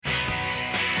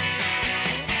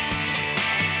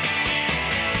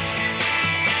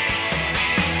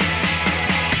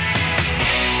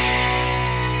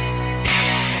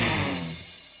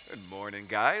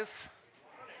guys.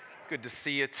 Good to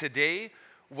see you today.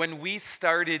 When we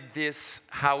started this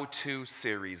how-to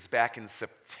series back in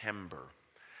September,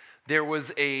 there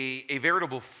was a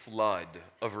veritable flood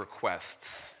of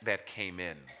requests that came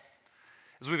in.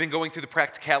 As we've been going through the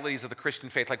practicalities of the Christian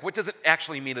faith, like what does it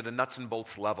actually mean at a nuts and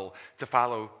bolts level to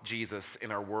follow Jesus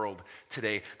in our world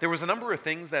today? There was a number of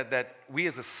things that we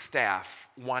as a staff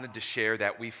wanted to share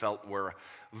that we felt were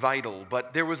vital,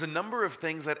 but there was a number of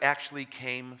things that actually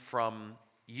came from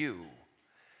you.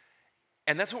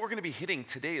 And that's what we're going to be hitting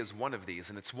today is one of these,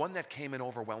 and it's one that came in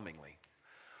overwhelmingly.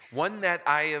 One that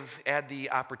I have had the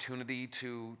opportunity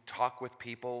to talk with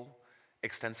people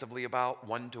extensively about,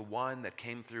 one-to-one, that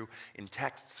came through in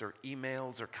texts or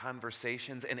emails or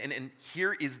conversations. And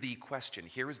here is the question,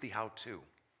 here is the how-to.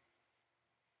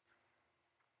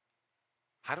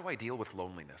 How do I deal with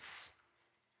loneliness?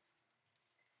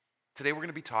 Today we're going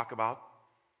to be talking about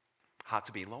how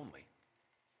to be lonely.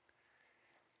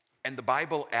 And the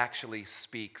Bible actually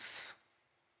speaks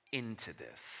into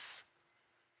this.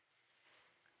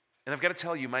 And I've got to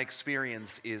tell you, my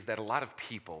experience is that a lot of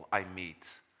people I meet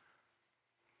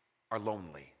are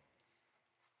lonely.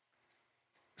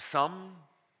 Some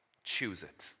choose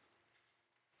it.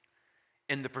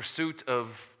 In the pursuit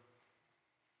of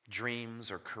dreams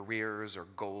or careers or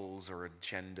goals or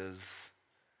agendas,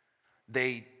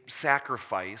 they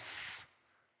sacrifice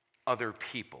other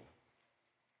people.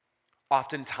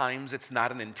 Oftentimes, it's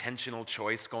not an intentional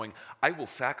choice going, I will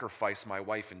sacrifice my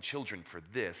wife and children for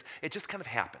this. It just kind of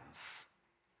happens.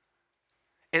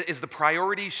 As the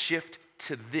priorities shift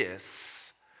to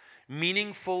this,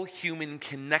 meaningful human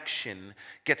connection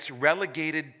gets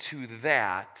relegated to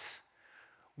that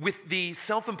with the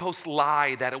self-imposed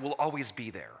lie that it will always be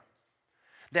there.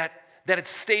 That it's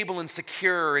stable and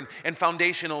secure and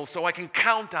foundational, so I can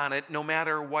count on it no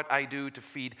matter what I do to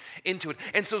feed into it.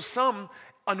 And so some,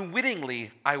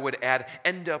 unwittingly, I would add,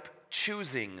 end up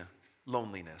choosing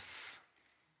loneliness.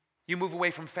 You move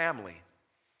away from family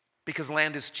because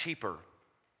land is cheaper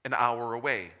an hour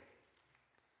away.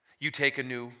 You take a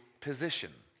new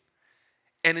position.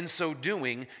 And in so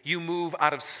doing, you move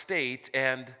out of state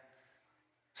and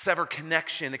sever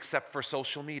connection except for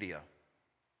social media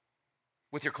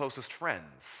with your closest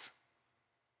friends.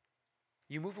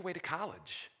 You move away to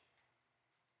college.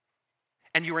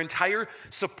 And your entire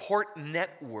support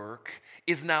network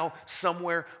is now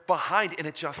somewhere behind, and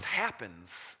it just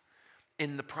happens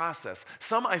in the process.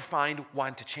 Some, I find,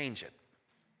 want to change it.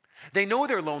 They know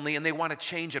they're lonely and they want to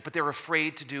change it, but they're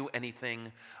afraid to do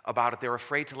anything about it. They're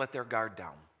afraid to let their guard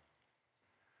down.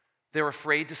 They're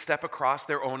afraid to step across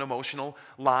their own emotional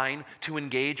line to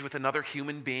engage with another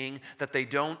human being that they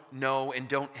don't know and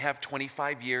don't have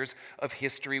 25 years of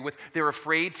history with. They're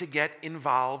afraid to get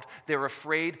involved. They're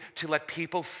afraid to let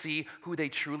people see who they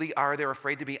truly are. They're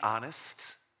afraid to be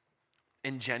honest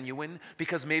and genuine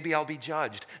because maybe I'll be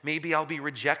judged. Maybe I'll be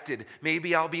rejected.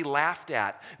 Maybe I'll be laughed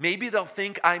at. Maybe they'll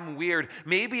think I'm weird.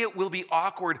 Maybe it will be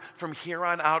awkward from here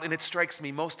on out. And it strikes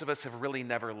me, most of us have really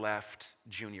never left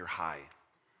junior high.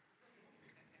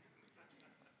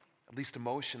 At least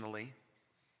emotionally.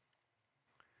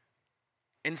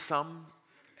 And some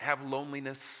have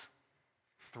loneliness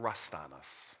thrust on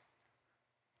us.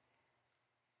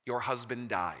 Your husband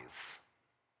dies,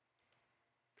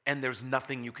 and there's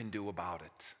nothing you can do about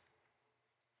it.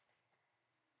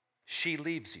 She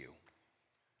leaves you.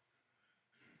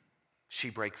 She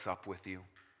breaks up with you.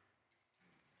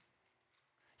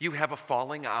 You have a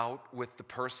falling out with the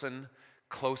person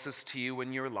closest to you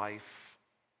in your life.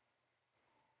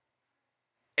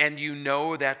 And you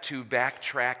know that to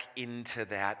backtrack into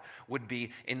that would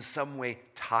be in some way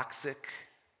toxic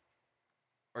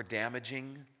or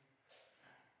damaging.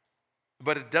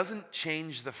 But it doesn't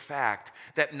change the fact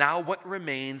that now what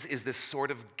remains is this sort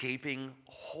of gaping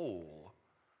hole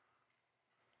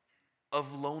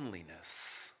of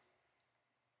loneliness.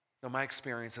 Now, my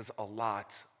experience is a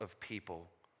lot of people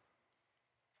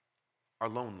are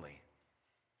lonely.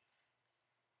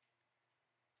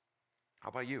 How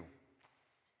about you?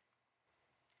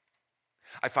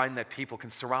 I find that people can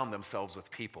surround themselves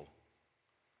with people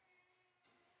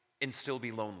and still be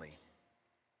lonely.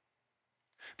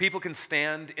 People can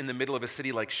stand in the middle of a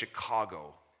city like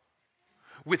Chicago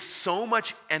with so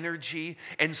much energy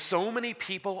and so many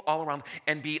people all around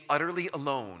and be utterly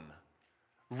alone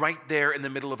right there in the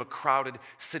middle of a crowded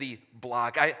city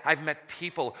block. I've met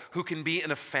people who can be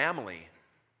in a family.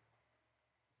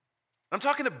 I'm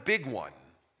talking a big one.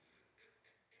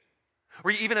 Or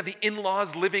you even have the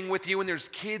in-laws living with you and there's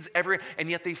kids everywhere, and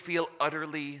yet they feel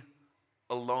utterly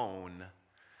alone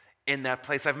in that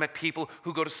place. I've met people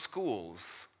who go to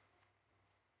schools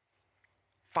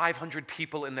 500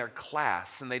 people in their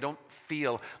class, and they don't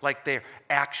feel like they're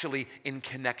actually in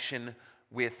connection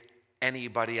with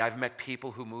anybody. I've met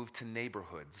people who moved to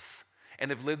neighborhoods and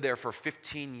have lived there for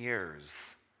 15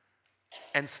 years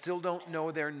and still don't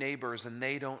know their neighbors, and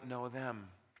they don't know them,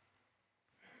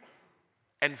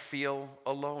 and feel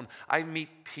alone. I meet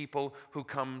people who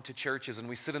come to churches, and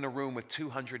we sit in a room with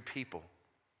 200 people.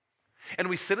 And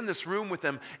we sit in this room with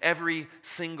them every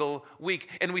single week.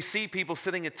 And we see people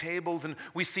sitting at tables, and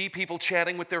we see people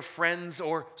chatting with their friends,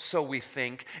 or so we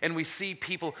think. And we see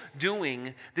people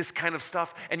doing this kind of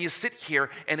stuff. And you sit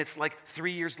here, and it's like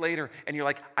 3 years later, and you're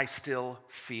like, I still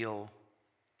feel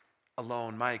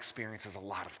alone. My experience is a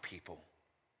lot of people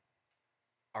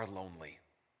are lonely.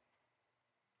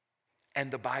 And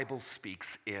the Bible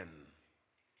speaks in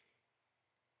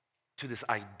to this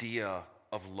idea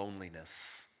of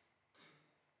loneliness.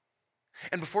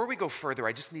 And before we go further,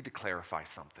 I just need to clarify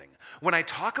something. When I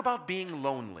talk about being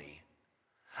lonely,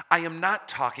 I am not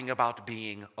talking about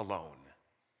being alone.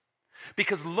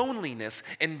 Because loneliness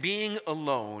and being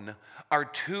alone are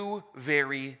two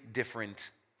very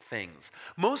different things.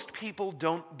 Most people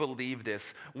don't believe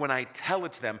this when I tell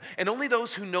it to them, and only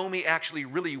those who know me actually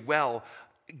really well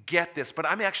get this, but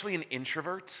I'm actually an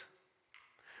introvert,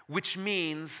 which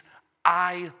means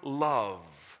I love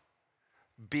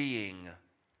being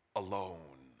alone.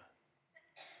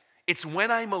 It's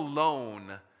when I'm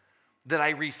alone that I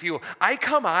refuel. I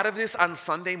come out of this on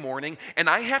Sunday morning, and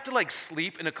I have to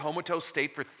sleep in a comatose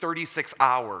state for 36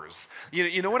 hours.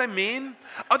 You know what I mean?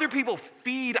 Other people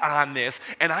feed on this,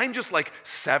 and I'm just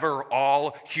sever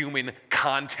all human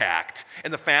contact.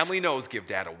 And the family knows, give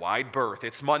Dad a wide berth.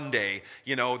 It's Monday.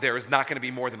 There is not going to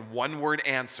be more than one-word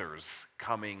answers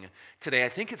coming today. I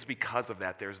think it's because of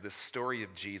that. There's this story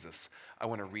of Jesus I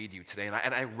want to read you today, and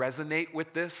I resonate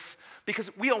with this because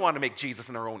we all want to make Jesus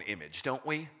in our own image, don't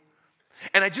we?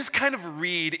 And I just kind of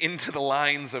read into the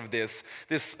lines of this,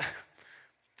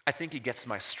 I think he gets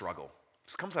my struggle.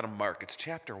 This comes out of Mark. It's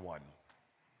chapter 1.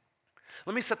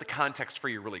 Let me set the context for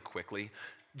you really quickly.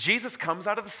 Jesus comes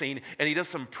out of the scene, and he does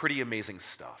some pretty amazing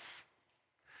stuff.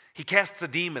 He casts a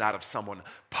demon out of someone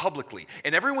publicly,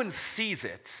 and everyone sees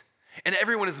it, and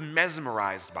everyone is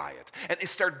mesmerized by it. And they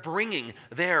start bringing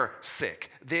their sick,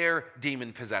 their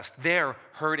demon-possessed, their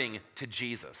hurting to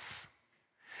Jesus.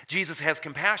 Jesus has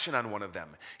compassion on one of them.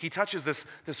 He touches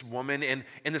this woman, and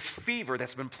this fever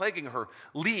that's been plaguing her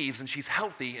leaves, and she's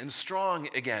healthy and strong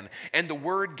again. And the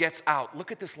word gets out.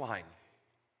 Look at this line.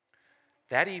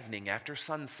 That evening after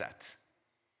sunset.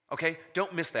 Okay,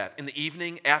 don't miss that. In the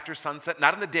evening after sunset,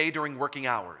 not in the day during working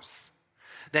hours.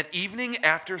 That evening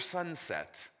after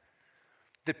sunset,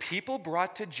 the people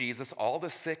brought to Jesus all the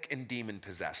sick and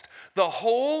demon-possessed. The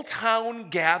whole town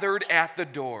gathered at the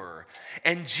door,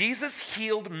 and Jesus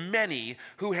healed many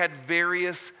who had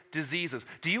various diseases.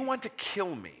 Do you want to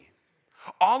kill me?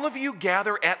 All of you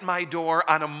gather at my door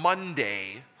on a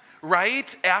Monday,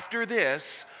 right after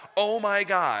this. Oh my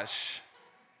gosh.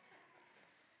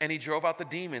 And he drove out the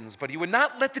demons, but he would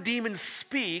not let the demons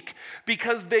speak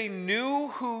because they knew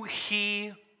who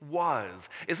he was.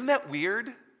 Isn't that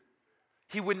weird?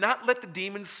 He would not let the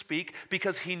demons speak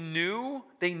because they knew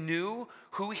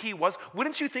who he was.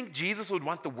 Wouldn't you think Jesus would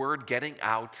want the word getting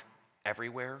out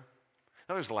everywhere?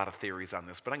 Now, there's a lot of theories on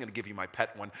this, but I'm going to give you my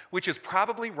pet one, which is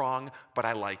probably wrong, but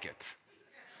I like it.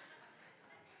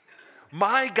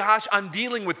 My gosh, I'm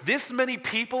dealing with this many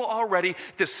people already.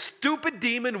 This stupid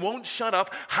demon won't shut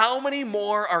up. How many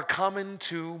more are coming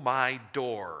to my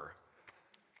door?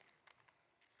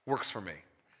 Works for me.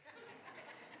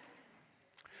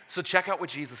 So check out what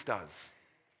Jesus does.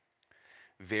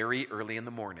 Very early in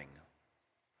the morning,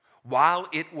 while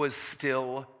it was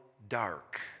still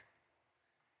dark,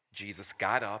 Jesus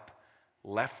got up,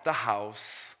 left the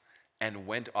house, and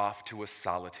went off to a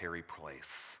solitary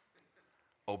place.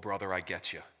 Oh, brother, I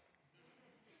get you.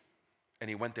 And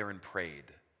he went there and prayed.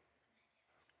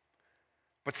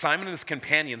 But Simon and his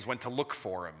companions went to look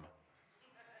for him.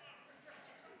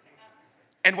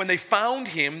 And when they found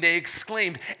him, they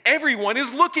exclaimed, "Everyone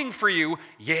is looking for you."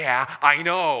 Yeah, I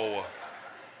know.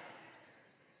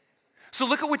 So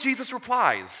look at what Jesus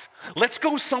replies. Let's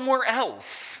go somewhere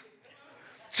else,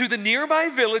 to the nearby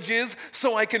villages,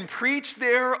 so I can preach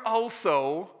there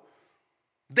also.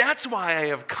 That's why I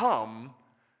have come.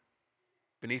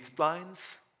 Beneath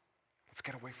lines, let's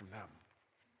get away from them.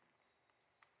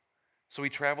 So he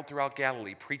traveled throughout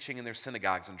Galilee, preaching in their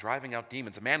synagogues and driving out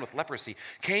demons. A man with leprosy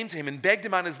came to him and begged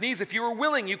him on his knees, "If you are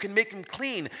willing, you can make him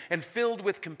clean." And filled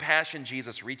with compassion,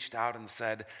 Jesus reached out and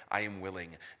said, "I am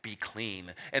willing, be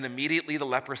clean." And immediately the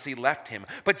leprosy left him.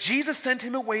 But Jesus sent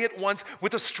him away at once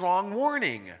with a strong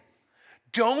warning.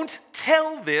 Don't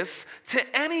tell this to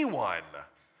anyone.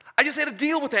 I just had to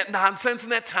deal with that nonsense in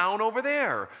that town over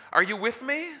there. Are you with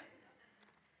me?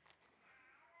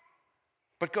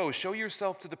 But go, show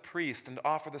yourself to the priest and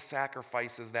offer the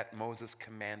sacrifices that Moses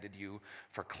commanded you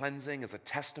for cleansing as a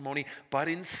testimony. But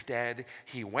instead,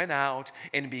 he went out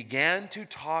and began to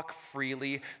talk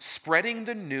freely, spreading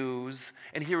the news.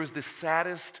 And here is the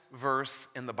saddest verse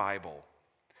in the Bible.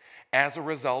 As a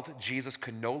result, Jesus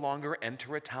could no longer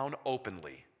enter a town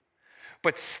openly,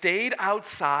 but stayed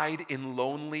outside in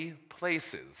lonely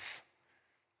places.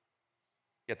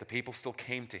 Yet the people still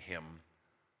came to him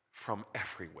from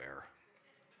everywhere.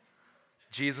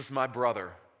 Jesus, my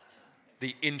brother,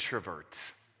 the introvert.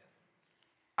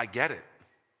 I get it.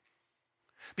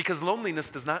 Because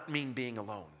loneliness does not mean being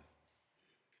alone.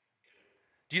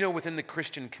 Do you know within the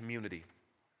Christian community,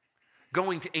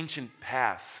 going to ancient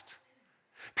past,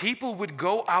 people would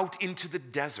go out into the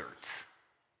desert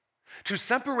to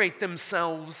separate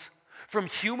themselves from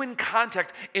human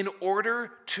contact in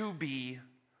order to be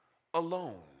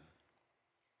alone.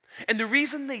 And the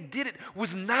reason they did it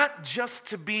was not just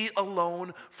to be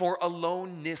alone for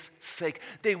aloneness' sake.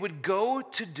 They would go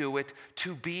to do it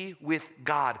to be with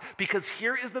God. Because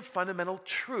here is the fundamental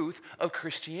truth of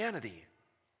Christianity.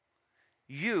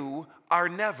 You are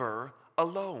never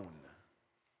alone.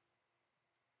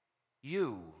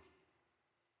 You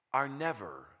are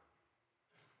never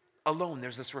alone.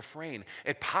 There's this refrain.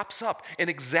 It pops up in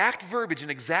exact verbiage,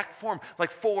 in exact form,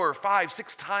 like 4, 5,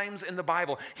 6 times in the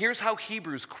Bible. Here's how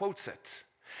Hebrews quotes it.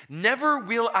 Never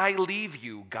will I leave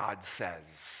you, God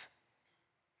says.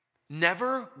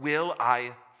 Never will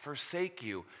I forsake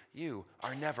you. You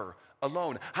are never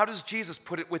alone. How does Jesus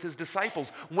put it with his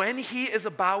disciples when he is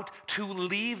about to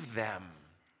leave them?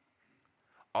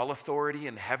 All authority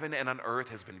in heaven and on earth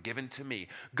has been given to me.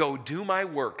 Go do my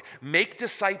work. Make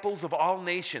disciples of all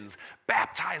nations.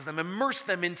 Baptize them. Immerse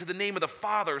them into the name of the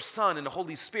Father, Son, and the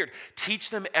Holy Spirit. Teach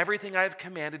them everything I have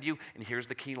commanded you. And here's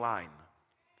the key line.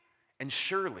 And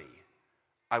surely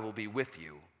I will be with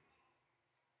you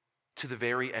to the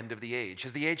very end of the age.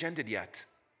 Has the age ended yet?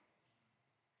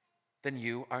 Then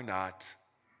you are not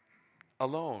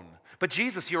alone. But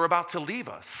Jesus, you're about to leave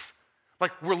us.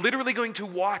 Like, we're literally going to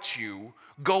watch you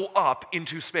go up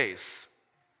into space.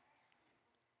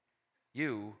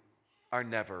 You are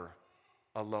never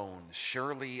alone.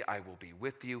 Surely I will be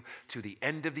with you to the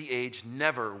end of the age.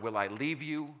 Never will I leave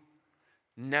you.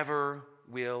 Never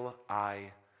will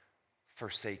I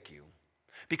forsake you.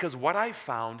 Because what I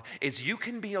found is you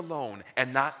can be alone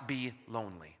and not be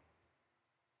lonely.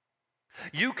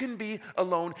 You can be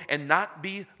alone and not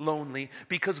be lonely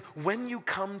because when you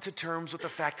come to terms with the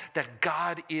fact that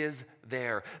God is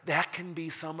there, that can be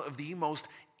some of the most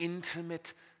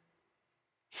intimate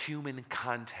human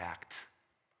contact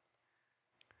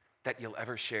that you'll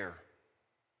ever share.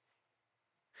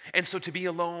 And so to be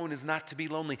alone is not to be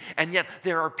lonely. And yet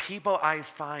there are people I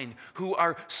find who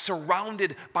are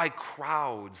surrounded by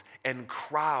crowds and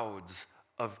crowds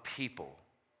of people,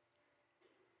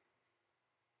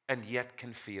 and yet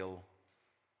can feel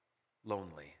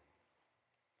lonely.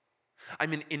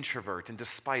 I'm an introvert, and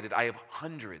despite it, I have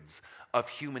hundreds of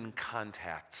human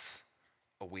contacts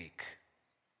a week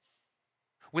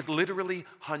with literally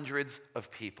hundreds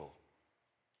of people.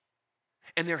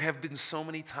 And there have been so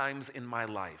many times in my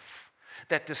life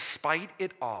that despite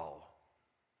it all,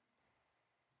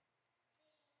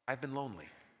 I've been lonely.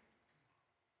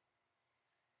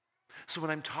 So when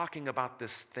I'm talking about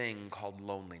this thing called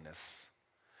loneliness,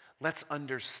 let's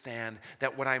understand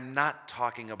that what I'm not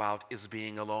talking about is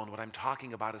being alone. What I'm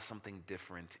talking about is something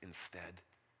different instead.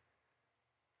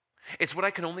 It's what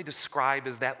I can only describe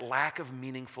as that lack of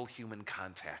meaningful human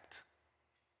contact,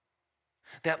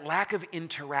 that lack of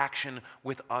interaction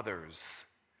with others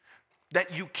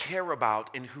that you care about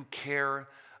and who care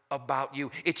about you.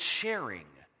 It's sharing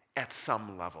at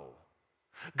some level.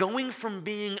 Going from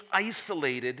being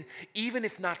isolated, even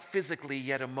if not physically,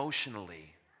 yet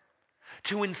emotionally,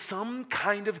 to in some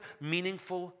kind of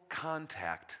meaningful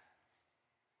contact,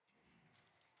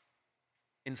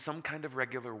 in some kind of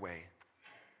regular way,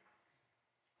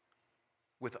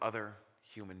 with other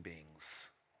human beings.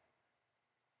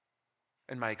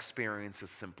 And my experience is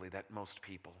simply that most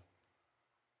people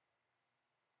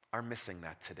are missing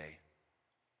that today.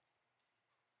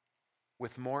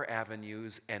 With more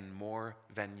avenues and more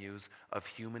venues of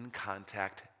human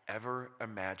contact ever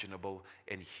imaginable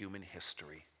in human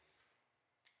history,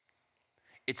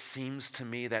 it seems to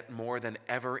me that more than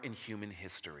ever in human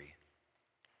history,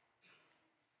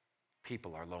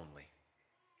 people are lonely.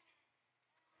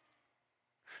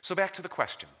 So back to the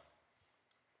question,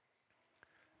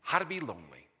 how to be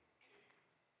lonely.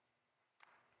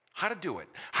 how to do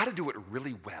it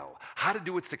really well, how to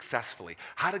do it successfully,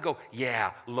 how to go, yeah,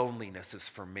 loneliness is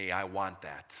for me, I want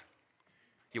that.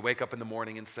 You wake up in the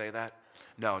morning and say that?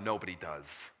 No, nobody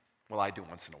does. Well, I do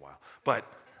once in a while. But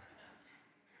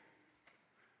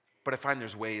I find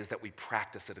there's ways that we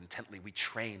practice it intently. We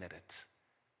train at it.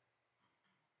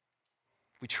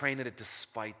 We train at it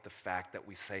despite the fact that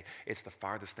we say it's the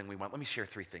farthest thing we want. Let me share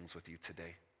 3 things with you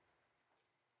today.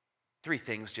 3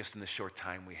 things just in the short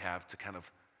time we have to kind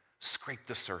of scrape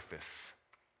the surface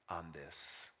on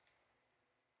this.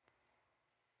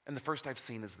 And the first I've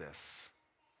seen is this: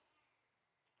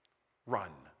 run.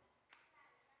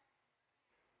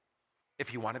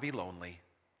 If you want to be lonely,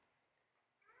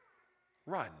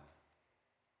 run.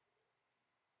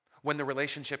 When the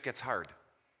relationship gets hard,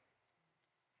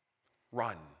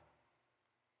 run.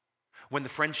 When the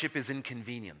friendship is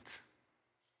inconvenient,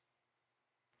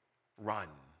 run.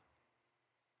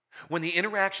 When the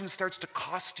interaction starts to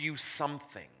cost you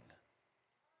something,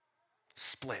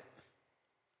 split.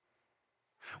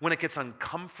 When it gets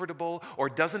uncomfortable or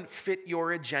doesn't fit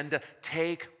your agenda,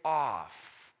 take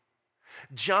off.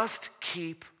 Just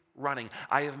keep running.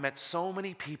 I have met so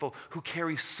many people who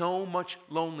carry so much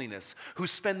loneliness, who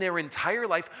spend their entire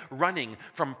life running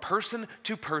from person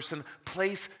to person,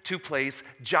 place to place,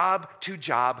 job to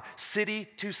job, city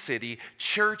to city,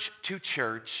 church to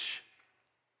church.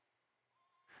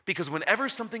 Because whenever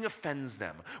something offends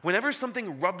them, whenever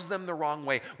something rubs them the wrong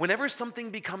way, whenever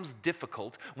something becomes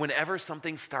difficult, whenever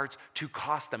something starts to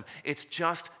cost them, it's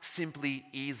just simply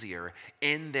easier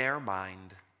in their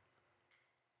mind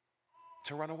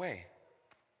to run away.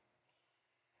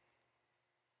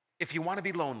 If you want to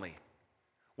be lonely,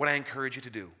 what I encourage you to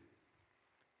do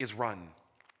is run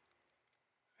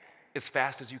as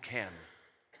fast as you can.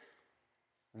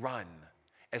 Run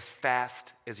as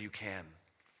fast as you can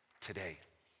today.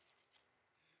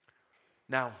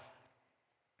 Now,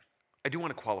 I do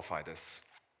want to qualify this.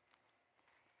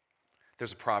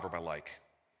 There's a proverb I like.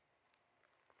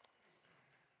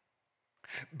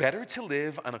 Better to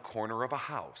live on a corner of a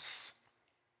house.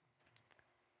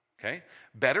 Okay?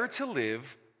 Better to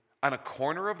live on a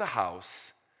corner of the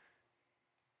house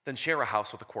than share a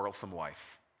house with a quarrelsome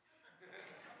wife.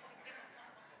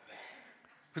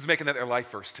 Who's making that their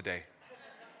life verse today?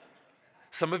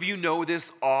 Some of you know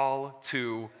this all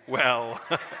too well.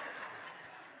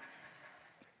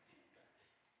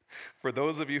 For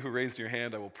those of you who raised your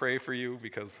hand, I will pray for you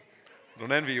because I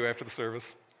don't envy you after the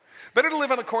service. Better to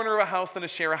live on a corner of a house than to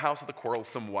share a house with a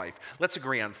quarrelsome wife. Let's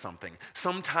agree on something.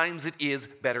 Sometimes it is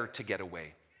better to get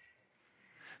away.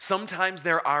 Sometimes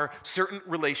there are certain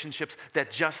relationships that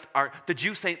just are, the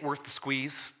juice ain't worth the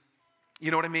squeeze.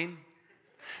 You know what I mean?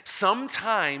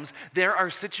 Sometimes there are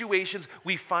situations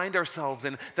we find ourselves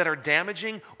in that are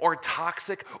damaging or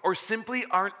toxic or simply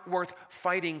aren't worth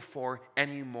fighting for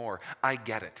anymore. I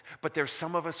get it. But there's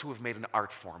some of us who have made an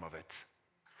art form of it.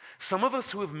 Some of us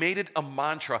who have made it a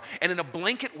mantra and in a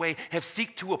blanket way have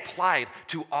sought to apply it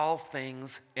to all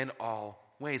things in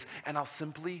all ways. And I'll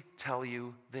simply tell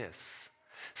you this.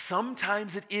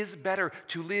 Sometimes it is better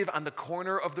to live on the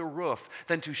corner of the roof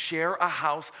than to share a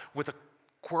house with a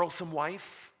quarrelsome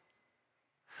wife,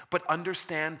 but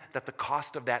understand that the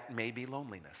cost of that may be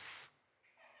loneliness.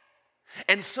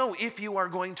 And so if you are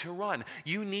going to run,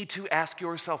 you need to ask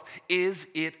yourself, is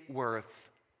it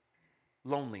worth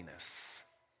loneliness?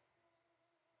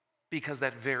 Because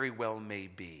that very well may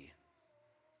be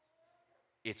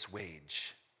its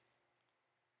wage.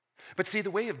 But see,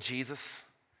 the way of Jesus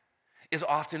is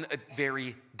often a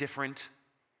very different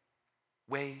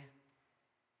way.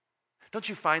 Don't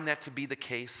you find that to be the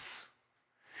case?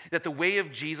 That the way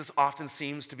of Jesus often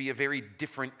seems to be a very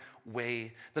different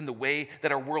way than the way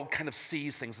that our world kind of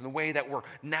sees things and the way that we're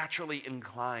naturally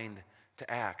inclined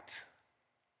to act.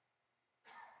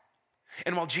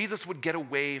 And while Jesus would get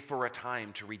away for a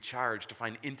time to recharge, to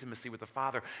find intimacy with the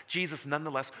Father, Jesus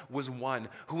nonetheless was one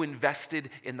who invested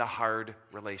in the hard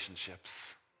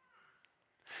relationships.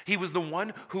 He was the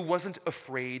one who wasn't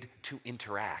afraid to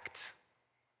interact.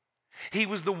 He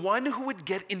was the one who would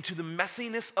get into the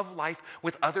messiness of life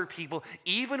with other people,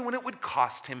 even when it would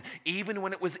cost him, even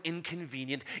when it was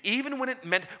inconvenient, even when it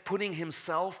meant putting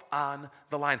himself on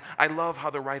the line. I love how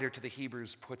the writer to the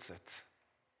Hebrews puts it.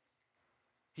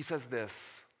 He says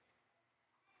this,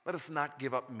 let us not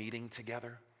give up meeting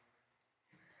together,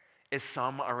 as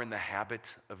some are in the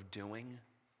habit of doing.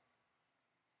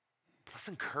 Let's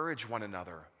encourage one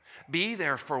another. Be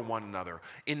there for one another,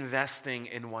 investing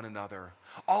in one another.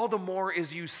 All the more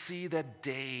as you see the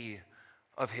day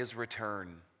of his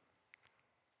return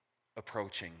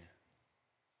approaching.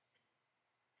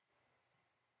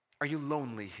 Are you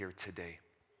lonely here today?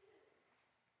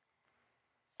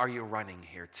 are you running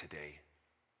here today?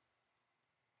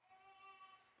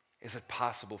 Is it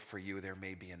possible for you there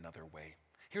may be another way?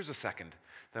 Here's a second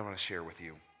that I want to share with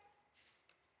you.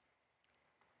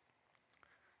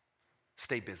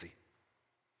 Stay busy.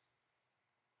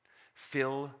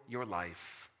 Fill your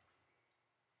life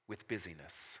with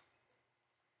busyness.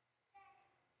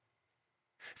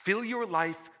 Fill your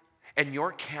life and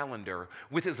your calendar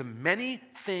with as many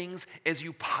things as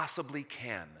you possibly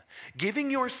can, giving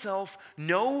yourself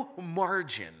no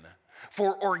margin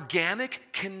for organic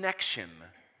connection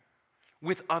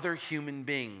with other human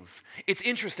beings. It's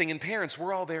interesting, and parents,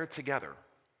 we're all there together.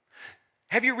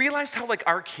 Have you realized how, like,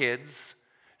 our kids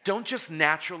don't just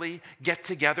naturally get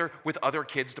together with other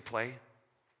kids to play?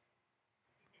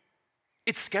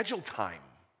 It's scheduled time.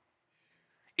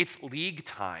 It's league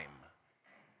time.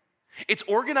 It's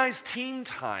organized team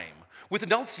time with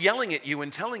adults yelling at you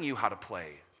and telling you how to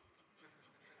play.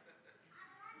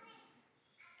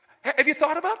 Have you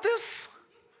thought about this?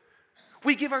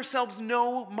 We give ourselves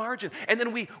no margin. And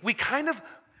then we kind of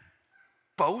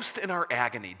boast in our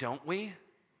agony, don't we?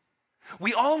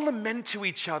 We all lament to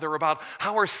each other about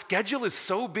how our schedule is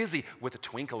so busy, with a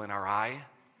twinkle in our eye,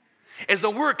 as though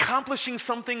we're accomplishing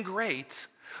something great.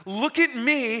 Look at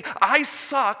me, I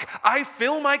suck, I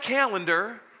fill my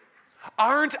calendar.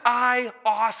 Aren't I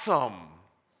awesome?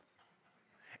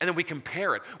 And then we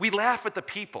compare it. We laugh at the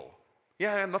people.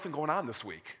 Yeah, I have nothing going on this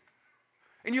week.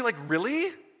 And you're like,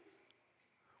 really?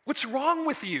 What's wrong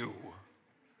with you?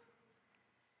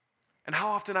 And how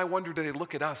often, I wonder, do they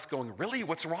look at us going, really,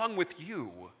 what's wrong with you?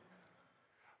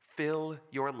 Fill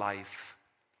your life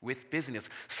with busyness.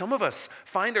 Some of us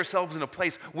find ourselves in a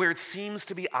place where it seems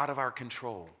to be out of our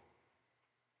control.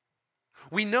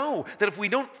 We know that if we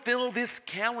don't fill this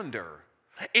calendar,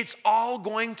 it's all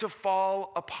going to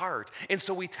fall apart. And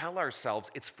so we tell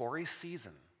ourselves it's for a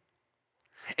season.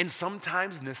 And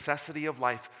sometimes necessity of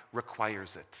life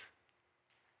requires it.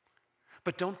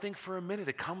 But don't think for a minute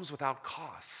it comes without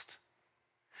cost.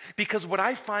 Because what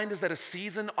I find is that a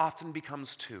season often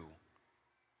becomes 2,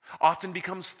 often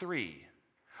becomes 3,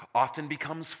 often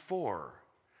becomes 4.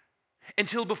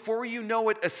 Until before you know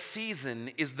it, a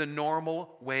season is the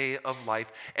normal way of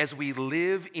life as we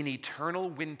live in eternal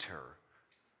winter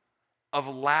of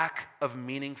lack of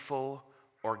meaningful,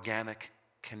 organic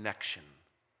connection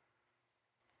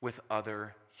with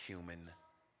other human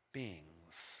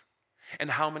beings. And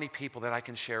how many people that I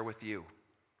can share with you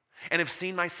and have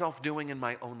seen myself doing in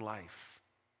my own life,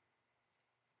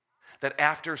 that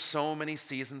after so many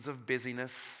seasons of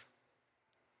busyness,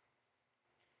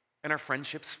 and our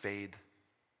friendships fade,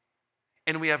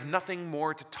 and we have nothing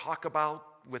more to talk about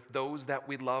with those that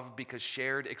we love because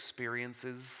shared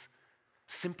experiences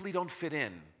simply don't fit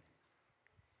in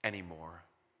anymore.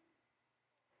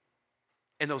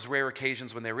 In those rare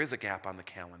occasions when there is a gap on the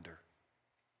calendar,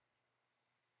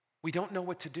 we don't know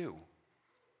what to do.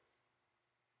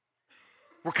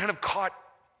 We're kind of caught,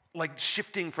 like,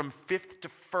 shifting from 5th to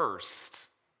 1st.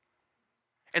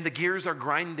 And the gears are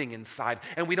grinding inside,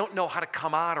 and we don't know how to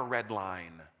come out a red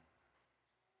line.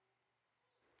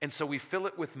 And so we fill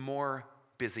it with more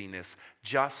busyness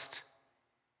just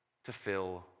to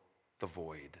fill the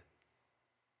void.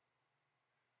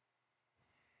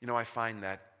 You know, I find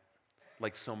that,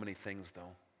 like so many things,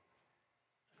 though,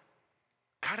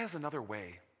 God has another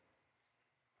way.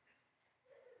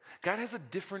 God has a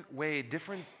different way,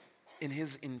 different in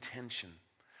his intention.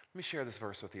 Let me share this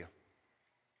verse with you.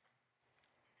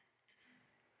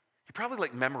 You probably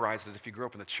memorized it if you grew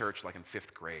up in the church in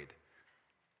 5th grade.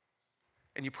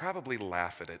 And you probably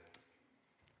laugh at it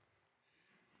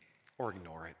or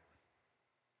ignore it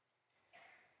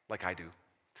like I do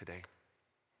today.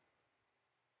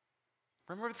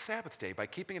 Remember the Sabbath day by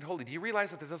keeping it holy. Do you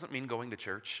realize that doesn't mean going to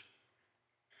church?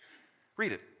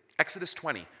 Read it. Exodus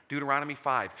 20, Deuteronomy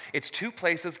 5. It's 2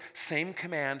 places, same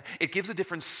command. It gives a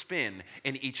different spin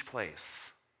in each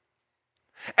place.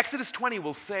 Exodus 20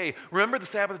 will say, remember the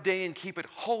Sabbath day and keep it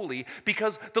holy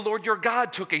because the Lord your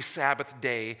God took a Sabbath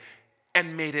day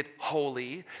and made it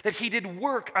holy, that he did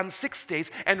work on 6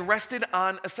 days and rested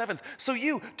on a 7th. So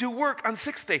you do work on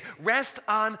 6th day, rest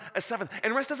on a 7th.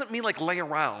 And rest doesn't mean lay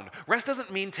around. Rest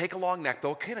doesn't mean take a long nap,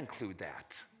 though it can include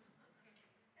that.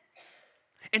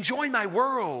 Enjoy my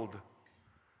world.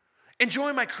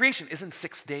 Enjoy my creation. Isn't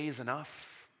 6 days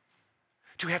enough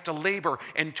to have to labor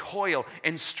and toil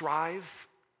and strive?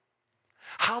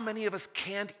 How many of us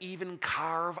can't even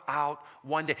carve out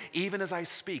one day? Even as I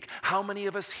speak, how many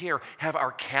of us here have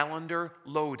our calendar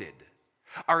loaded,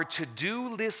 our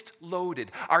to-do list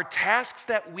loaded, our tasks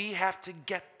that we have to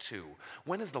get to?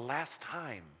 When is the last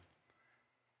time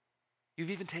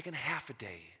you've even taken half a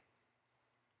day?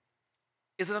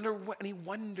 Is it under any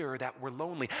wonder that we're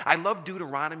lonely? I love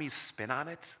Deuteronomy's spin on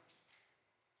it.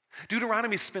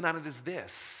 Deuteronomy's spin on it is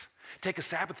this: take a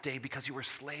Sabbath day because you were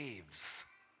slaves.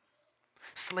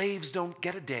 Slaves don't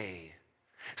get a day.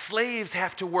 Slaves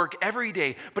have to work every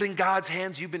day, but in God's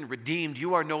hands you've been redeemed.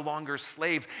 You are no longer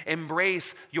slaves.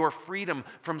 Embrace your freedom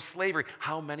from slavery.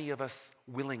 How many of us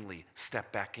willingly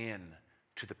step back in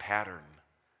to the pattern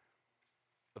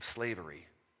of slavery?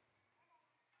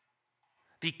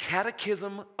 The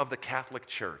Catechism of the Catholic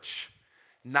Church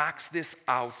knocks this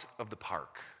out of the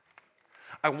park.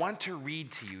 I want to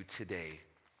read to you today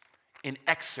an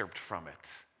excerpt from it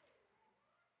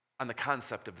on the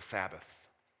concept of the Sabbath.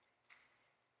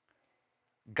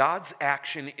 God's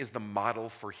action is the model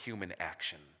for human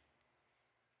action.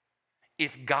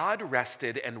 If God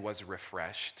rested and was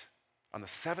refreshed on the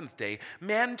seventh day,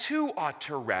 man too ought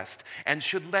to rest and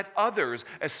should let others,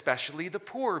 especially the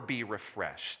poor, be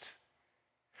refreshed.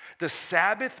 The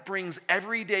Sabbath brings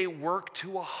everyday work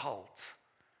to a halt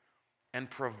and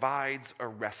provides a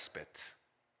respite.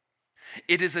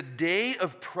 It is a day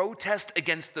of protest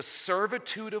against the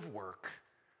servitude of work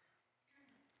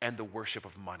and the worship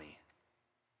of money.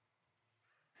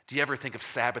 Do you ever think of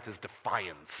Sabbath as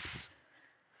defiance,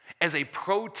 as a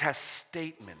protest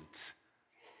statement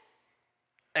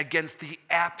against the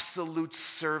absolute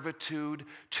servitude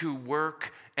to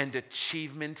work and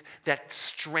achievement that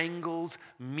strangles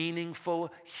meaningful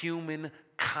human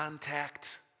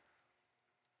contact?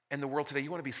 In the world today, you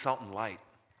want to be salt and light.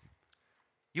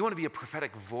 You want to be a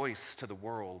prophetic voice to the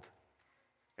world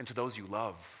and to those you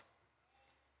love.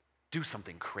 Do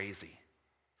something crazy.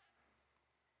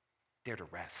 Dare to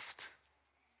rest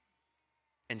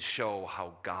and show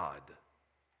how God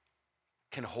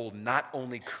can hold not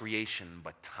only creation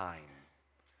but time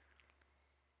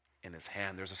in his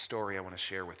hand. There's a story I want to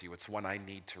share with you. It's one I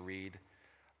need to read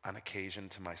on occasion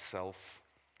to myself.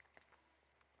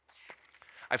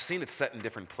 I've seen it set in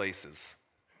different places.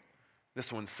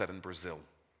 This one's set in Brazil.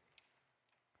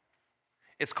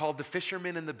 It's called The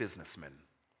Fisherman and the Businessman.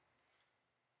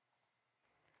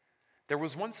 There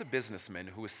was once a businessman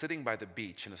who was sitting by the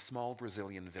beach in a small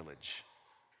Brazilian village.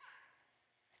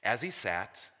 As he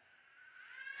sat,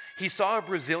 he saw a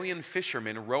Brazilian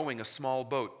fisherman rowing a small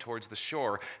boat towards the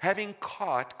shore, having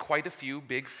caught quite a few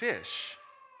big fish.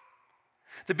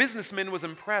 The businessman was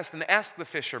impressed and asked the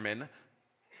fisherman,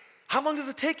 "How long does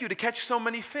it take you to catch so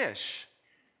many fish?"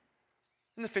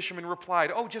 And the fisherman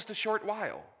replied, "Oh, just a short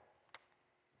while."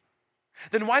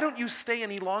 "Then why don't you stay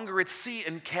any longer at sea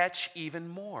and catch even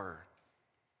more?"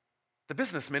 The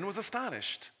businessman was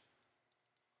astonished.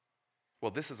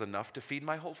 "Well, this is enough to feed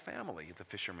my whole family," the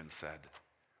fisherman said.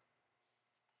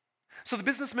 So the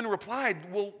businessman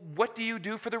replied, "Well, what do you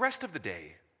do for the rest of the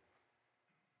day?"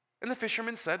 And the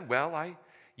fisherman said, "Well, I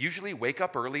usually wake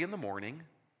up early in the morning,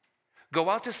 go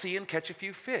out to sea and catch a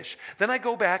few fish. Then I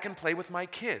go back and play with my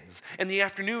kids. In the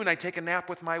afternoon, I take a nap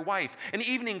with my wife. And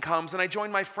evening comes and I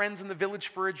join my friends in the village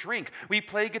for a drink. We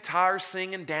play guitar,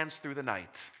 sing, and dance through the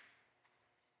night."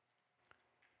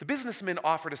 The businessman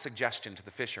offered a suggestion to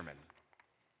the fisherman.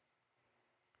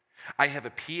 "I have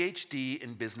a PhD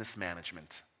in business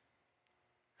management.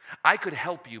 I could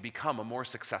help you become a more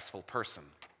successful person.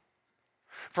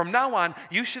 From now on,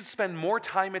 you should spend more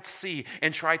time at sea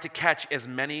and try to catch as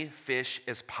many fish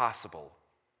as possible.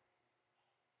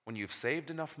 When you've saved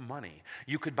enough money,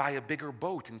 you could buy a bigger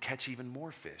boat and catch even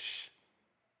more fish.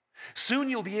 Soon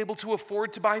you'll be able to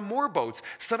afford to buy more boats,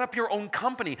 set up your own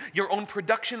company, your own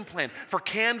production plant for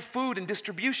canned food and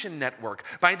distribution network.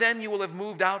 By then you will have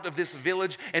moved out of this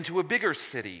village into a bigger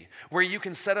city where you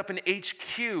can set up an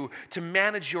HQ to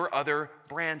manage your other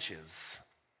branches."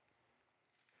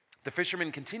 The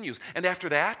fisherman continues, "And after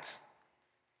that?"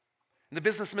 And the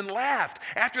businessman laughed.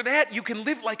 "After that, you can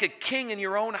live like a king in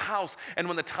your own house, and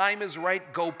when the time is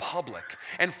right, go public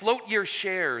and float your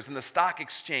shares in the stock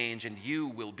exchange, and you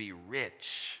will be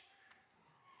rich."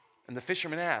 And the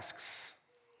fisherman asks,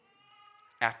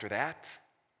 "After that?"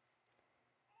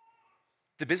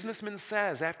 The businessman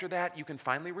says, "After that, you can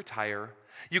finally retire.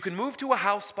 You can move to a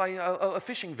house by a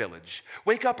fishing village,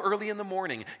 wake up early in the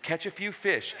morning, catch a few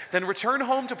fish, then return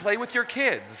home to play with your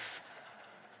kids.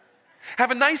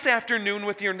 Have a nice afternoon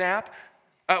with your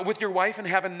wife and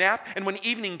have a nap, and when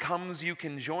evening comes, you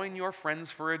can join your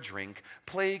friends for a drink,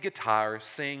 play guitar,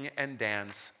 sing, and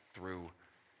dance through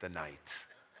the night."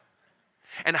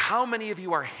 And how many of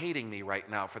you are hating me right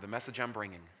now for the message I'm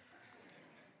bringing?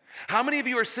 How many of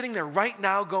you are sitting there right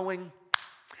now going,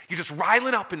 you're just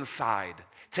riling up inside?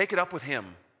 Take it up with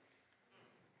him.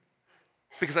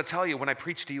 Because I tell you, when I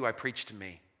preach to you, I preach to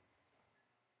me.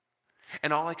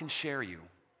 And all I can share you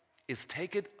is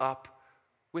take it up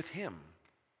with him.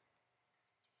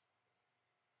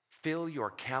 Fill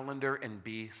your calendar and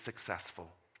be successful.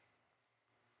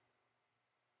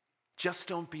 Just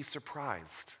don't be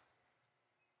surprised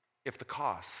if the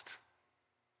cost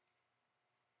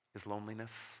is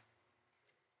loneliness.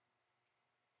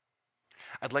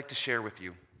 I'd like to share with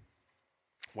you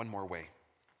one more way.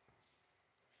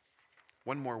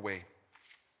 One more way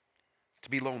to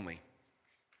be lonely,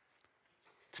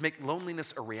 to make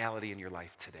loneliness a reality in your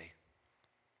life today.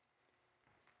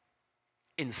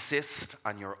 Insist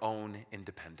on your own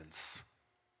independence.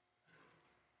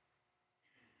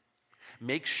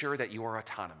 Make sure that you are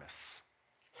autonomous,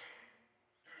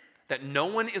 that no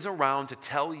one is around to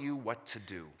tell you what to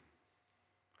do.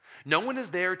 No one is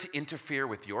there to interfere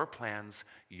with your plans,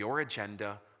 your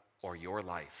agenda, or your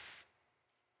life.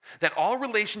 That all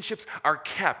relationships are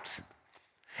kept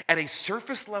at a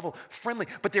surface level, friendly,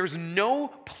 but there's no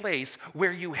place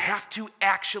where you have to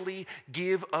actually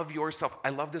give of yourself. I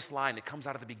love this line. It comes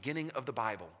out of the beginning of the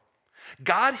Bible.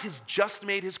 God has just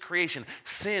made his creation.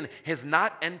 Sin has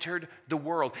not entered the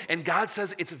world. And God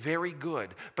says it's very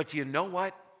good. But you know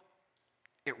what?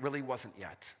 It really wasn't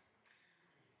yet.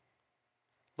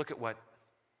 Look at what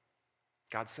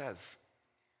God says.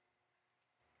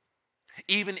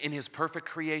 Even in his perfect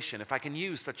creation, if I can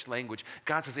use such language,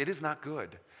 God says it is not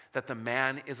good that the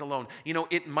man is alone. You know,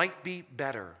 it might be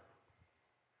better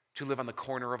to live on the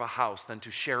corner of a house than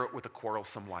to share it with a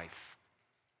quarrelsome wife.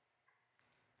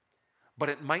 But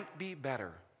it might be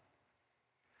better.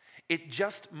 It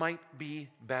just might be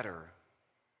better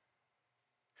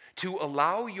to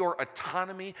allow your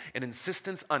autonomy and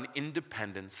insistence on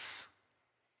independence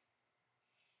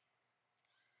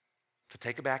to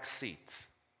take a back seat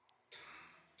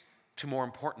to more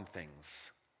important things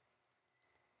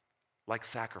like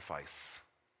sacrifice.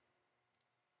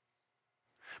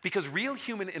 Because real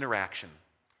human interaction,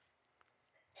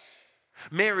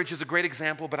 marriage is a great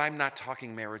example, but I'm not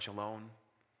talking marriage alone.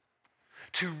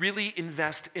 To really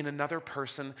invest in another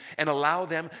person and allow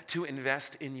them to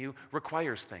invest in you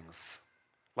requires things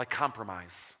like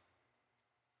compromise,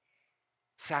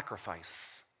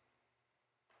 sacrifice,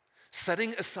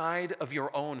 setting aside of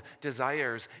your own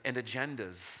desires and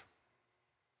agendas,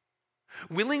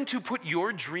 willing to put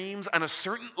your dreams on a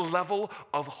certain level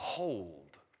of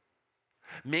hold,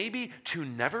 maybe to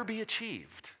never be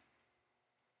achieved,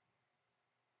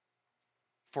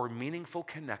 for meaningful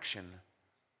connection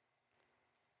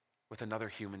with another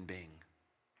human being.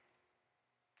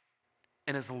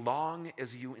 And as long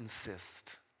as you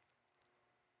insist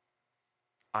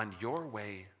on your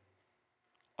way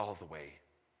all the way,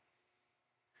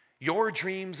 your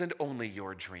dreams and only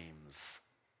your dreams,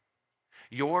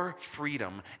 your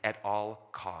freedom at all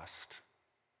cost,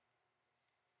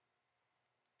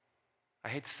 I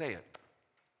hate to say it,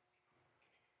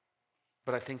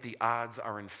 but I think the odds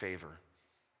are in favor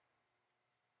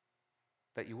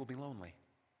that you will be lonely.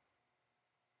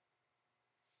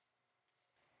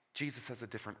 Jesus has a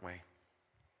different way.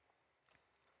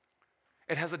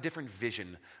 It has a different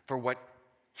vision for what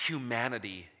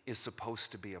humanity is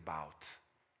supposed to be about.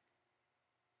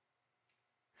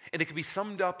 And it can be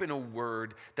summed up in a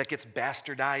word that gets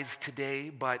bastardized today,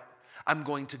 but I'm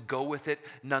going to go with it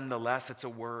nonetheless. It's a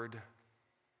word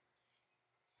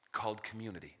called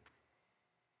community.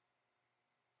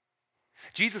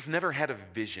 Jesus never had a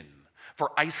vision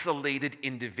for isolated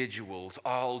individuals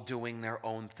all doing their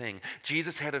own thing.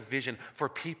 Jesus had a vision for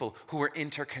people who were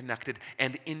interconnected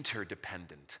and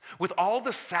interdependent, with all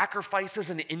the sacrifices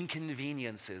and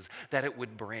inconveniences that it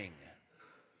would bring.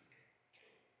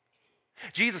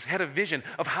 Jesus had a vision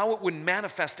of how it would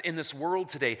manifest in this world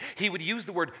today. He would use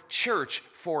the word church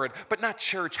for it, but not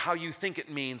church how you think it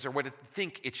means or what you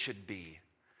think it should be.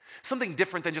 Something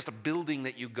different than just a building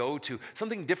that you go to.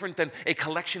 Something different than a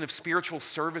collection of spiritual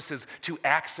services to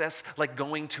access, like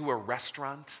going to a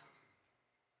restaurant.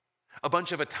 A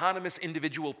bunch of autonomous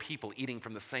individual people eating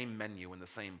from the same menu in the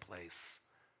same place.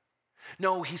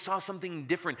 No, he saw something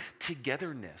different.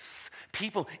 Togetherness.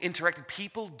 People interacted.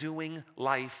 People doing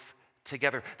life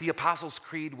together. The Apostles'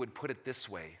 Creed would put it this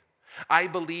way: I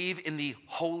believe in the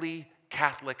Holy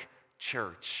Catholic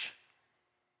Church.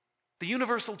 The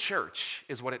universal church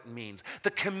is what it means.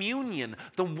 The communion,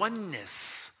 the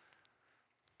oneness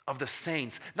of the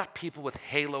saints, not people with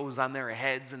halos on their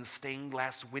heads and stained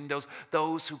glass windows,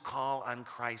 those who call on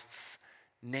Christ's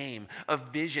name. A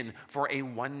vision for a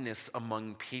oneness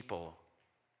among people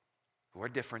who are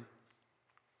different,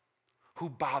 who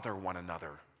bother one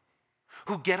another,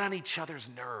 who get on each other's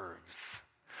nerves,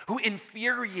 who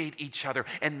infuriate each other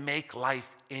and make life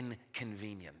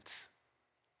inconvenient.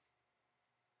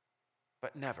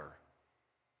 But never,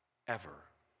 ever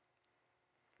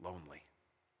lonely.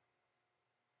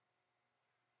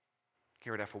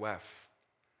 Here at FOF,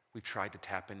 we've tried to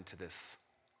tap into this.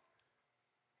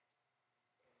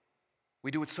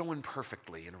 We do it so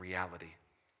imperfectly in reality.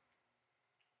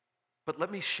 But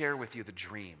let me share with you the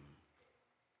dream.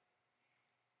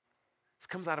 This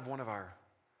comes out of one of our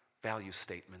value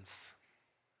statements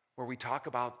where we talk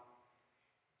about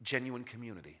genuine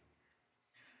community.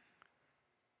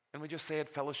 And we just say at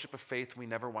Fellowship of Faith, we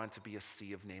never want to be a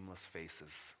sea of nameless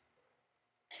faces.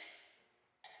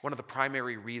 One of the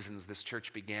primary reasons this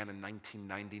church began in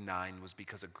 1999 was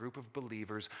because a group of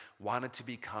believers wanted to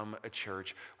become a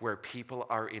church where people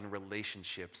are in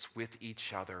relationships with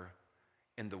each other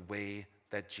in the way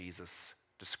that Jesus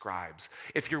describes.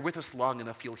 If you're with us long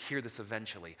enough, you'll hear this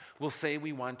eventually. We'll say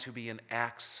we want to be an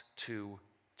Acts 2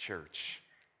 church.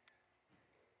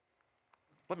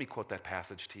 Let me quote that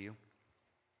passage to you.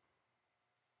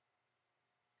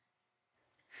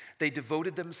 They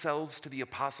devoted themselves to the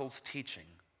apostles' teaching.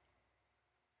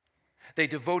 They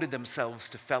devoted themselves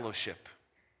to fellowship.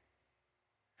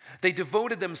 They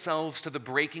devoted themselves to the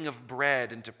breaking of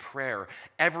bread and to prayer.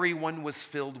 Everyone was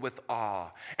filled with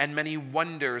awe, and many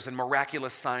wonders and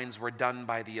miraculous signs were done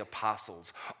by the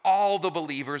apostles. All the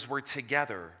believers were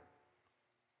together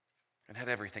and had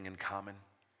everything in common.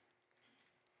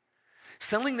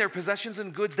 Selling their possessions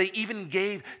and goods, they even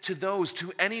gave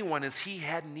to anyone as he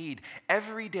had need.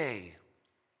 Every day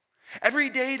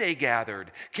they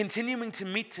gathered, continuing to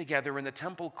meet together in the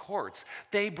temple courts.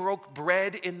 They broke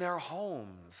bread in their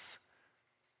homes.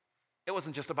 It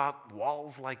wasn't just about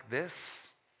walls like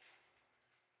this.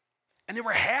 And they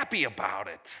were happy about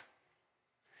it.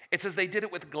 It says they did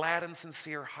it with glad and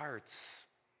sincere hearts,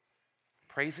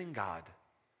 praising God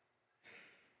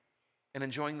and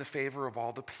enjoying the favor of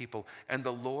all the people. And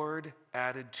the Lord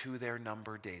added to their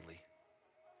number daily.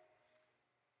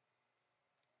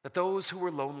 That those who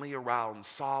were lonely around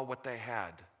saw what they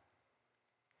had.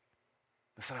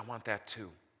 They said, I want that too.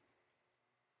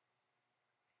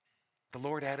 The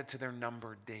Lord added to their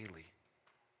number daily.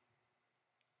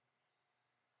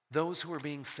 Those who are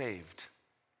being saved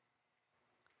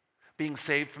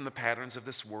from the patterns of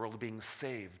this world, being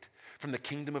saved from the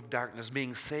kingdom of darkness,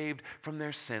 being saved from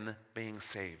their sin, being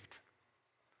saved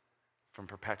from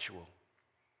perpetual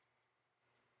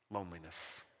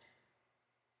loneliness.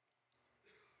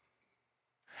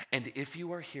 And if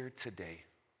you are here today,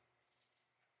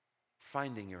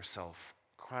 finding yourself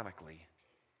chronically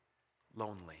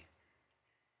lonely,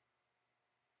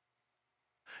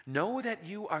 know that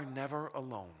you are never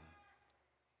alone.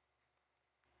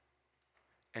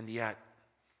 And yet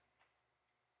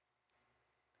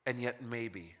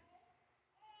maybe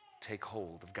take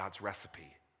hold of God's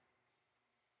recipe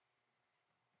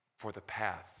for the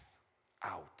path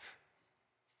out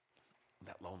of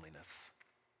that loneliness.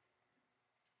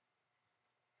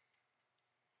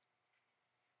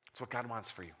 It's what God wants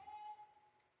for you.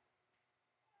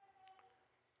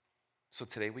 So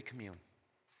today we commune.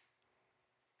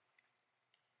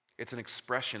 It's an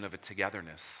expression of a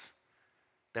togetherness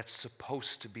that's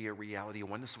supposed to be a reality, a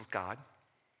oneness with God,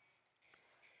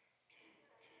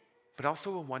 but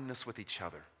also a oneness with each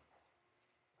other.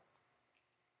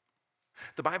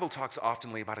 The Bible talks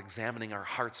oftenly about examining our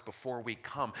hearts before we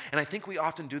come, and I think we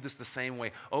often do this the same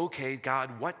way. Okay,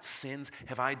 God, what sins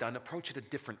have I done? Approach it a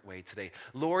different way today.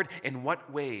 Lord, in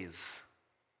what ways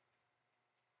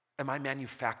am I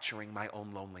manufacturing my own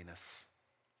loneliness?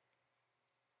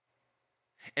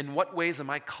 In what ways am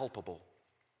I culpable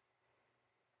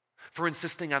for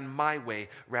insisting on my way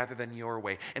rather than your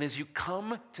way? And as you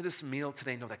come to this meal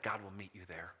today, know that God will meet you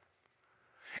there.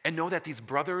 And know that these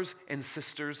brothers and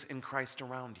sisters in Christ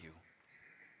around you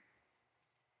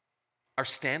are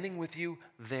standing with you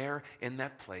there in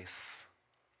that place.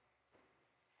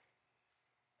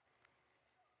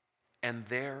 And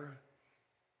there,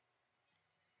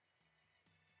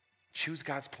 choose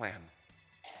God's plan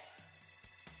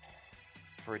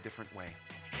for a different way.